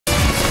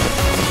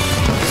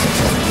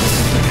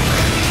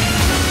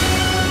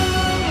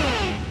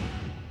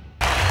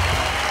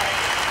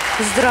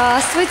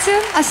Здравствуйте.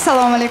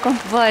 Ассаламу алейкум.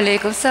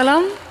 Валейкум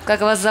салам.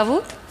 Как вас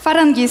зовут?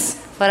 Фарангиз.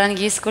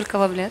 Фарангиз, сколько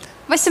вам лет?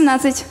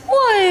 18.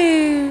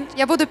 Ой.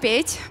 Я буду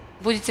петь.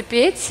 Будете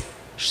петь?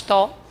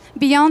 Что?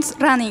 Beyond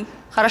Running.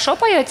 Хорошо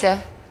поете?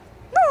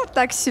 Ну,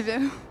 так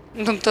себе.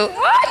 Ну, то...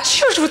 А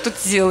что же вы тут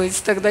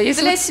делаете тогда?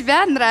 Если... Для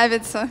себя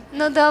нравится.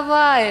 Ну,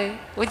 давай,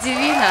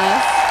 удиви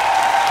нас.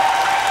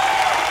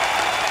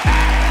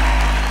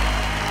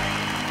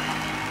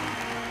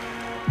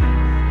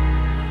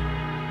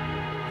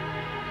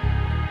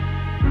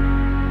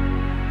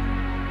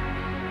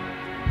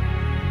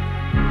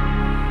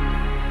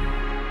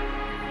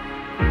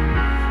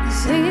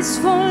 These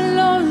four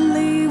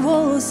lonely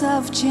walls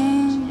have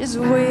changed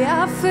the way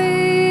I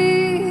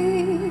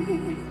feel,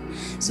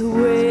 the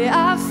way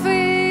I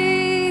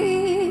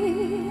feel.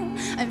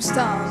 I'm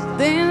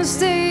standing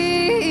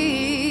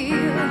still.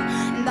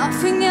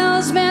 Nothing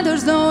else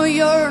matters, no,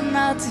 you're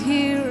not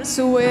here.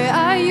 So where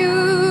are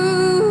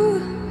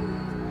you?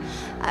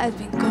 I've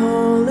been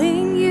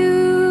calling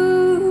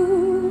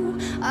you.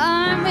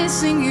 I'm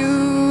missing you.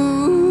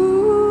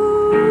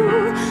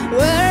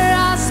 Where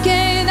else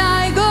can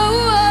I go?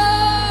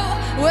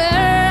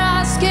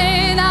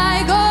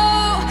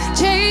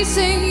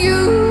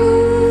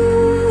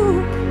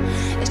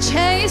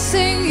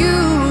 Chasing you,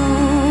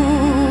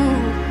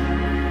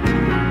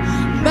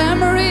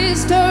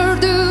 memories turn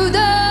to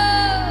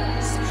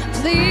dust.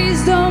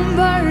 Please don't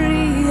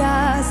bury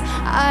us.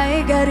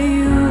 I got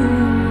you,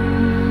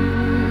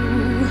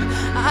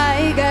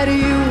 I got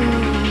you.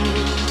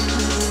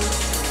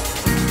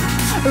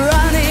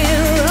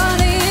 Running,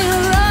 running,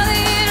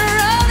 running,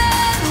 running,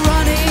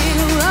 running,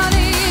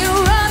 running,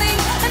 running,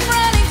 and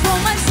running for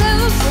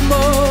myself for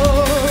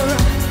more.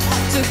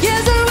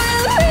 Together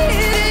we'll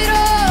lead it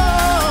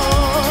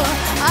all.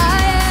 I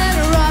am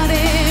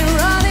running,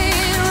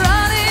 running,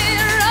 running,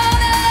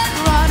 running,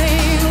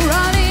 running,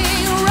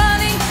 running,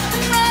 running,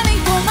 and running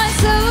for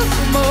myself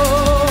for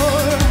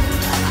more.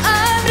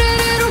 I'm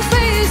ready to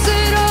face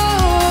it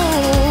all.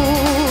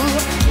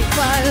 If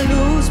I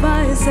lose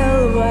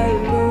myself, I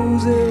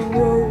lose it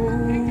all.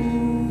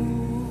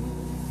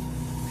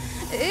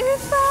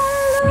 If I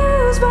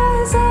lose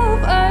myself,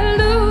 I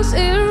lose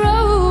it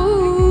all.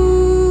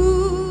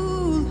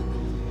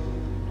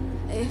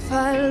 If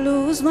I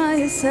lose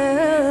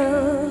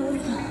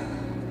myself,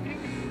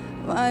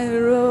 my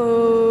role.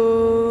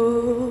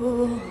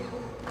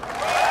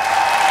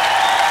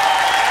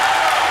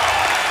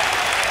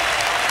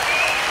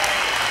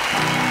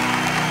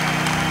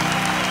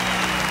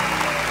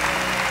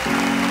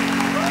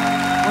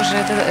 Боже,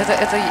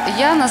 это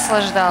я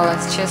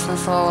наслаждалась, честное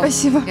слово.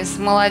 Спасибо.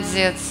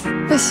 Молодец.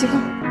 Спасибо.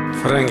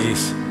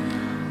 Фарангиз,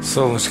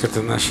 солнышко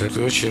ты наше,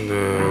 очень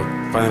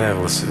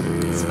понравилось.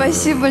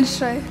 Спасибо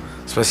большое.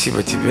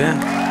 Спасибо тебе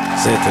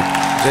за эту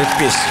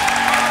песню.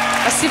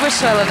 Спасибо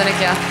большое,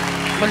 Ладанакя.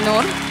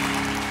 Бульнур.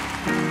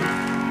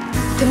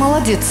 Ты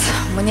молодец.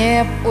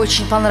 Мне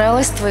очень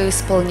понравилось твое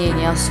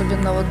исполнение.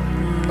 Особенно вот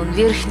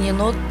верхние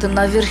ноты. Ты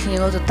на верхние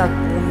ноты так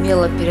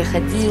умело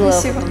переходила.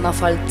 Спасибо. На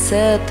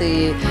фальцет.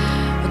 И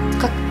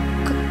вот как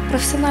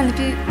профессиональная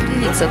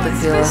певица это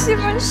делала.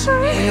 Спасибо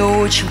большое. Мне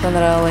очень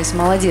понравилось.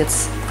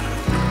 Молодец.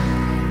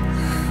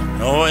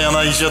 Ой,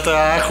 она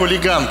еще-то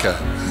хулиганка.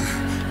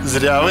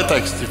 Зря вы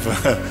так,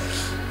 типа,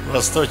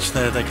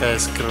 восточная такая,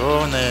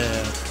 скромная.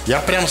 Я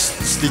прям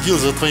следил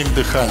за твоим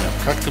дыханием.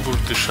 Как ты будешь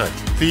дышать?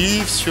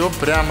 Ты все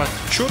прямо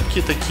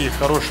четкие такие,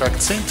 хорошие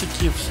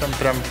акцентики. Все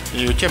прям,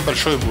 и у тебя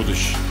большое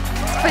будущее.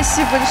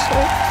 Спасибо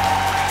большое.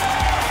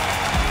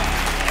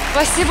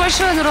 Спасибо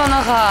большое, Нурон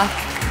ага.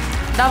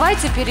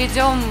 Давайте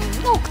перейдем,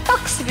 ну,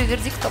 к себе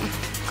вердиктам,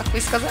 как вы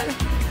и сказали.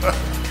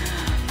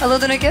 Алло,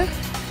 Данаке?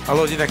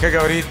 Алло, Динака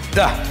говорит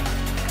 «да».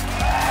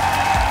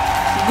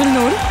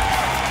 Гульнур?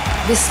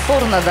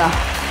 Бесспорно, да.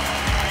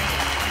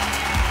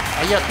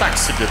 А я так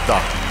себе да.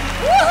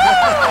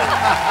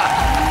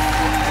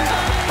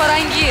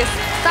 Фарангиз,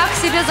 так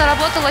себе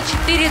заработала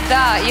 4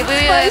 «да», и вы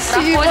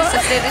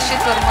проходите следующий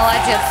тур.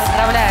 Молодец,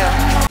 поздравляю.